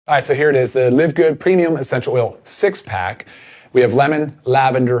All right, so here it is, the LiveGood Premium Essential Oil 6-pack. We have lemon,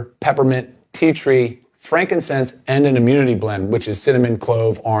 lavender, peppermint, tea tree, frankincense, and an immunity blend, which is cinnamon,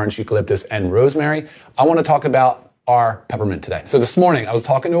 clove, orange, eucalyptus, and rosemary. I want to talk about our peppermint today. So this morning, I was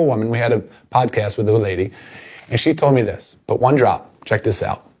talking to a woman. We had a podcast with a lady, and she told me this. Put one drop, check this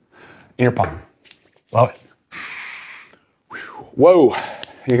out, in your palm. Love it. Whoa,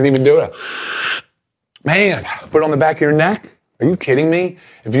 you can even do it. Man, put it on the back of your neck. Are you kidding me?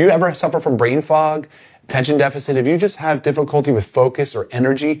 If you ever suffer from brain fog, attention deficit, if you just have difficulty with focus or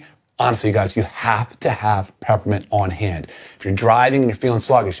energy, honestly, you guys, you have to have peppermint on hand. If you're driving and you're feeling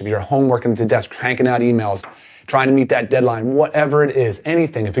sluggish, if you're at home working at the desk, cranking out emails, trying to meet that deadline, whatever it is,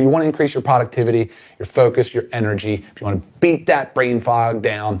 anything. If you want to increase your productivity, your focus, your energy, if you want to beat that brain fog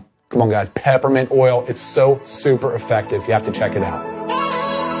down, come on guys, peppermint oil. It's so super effective. You have to check it out.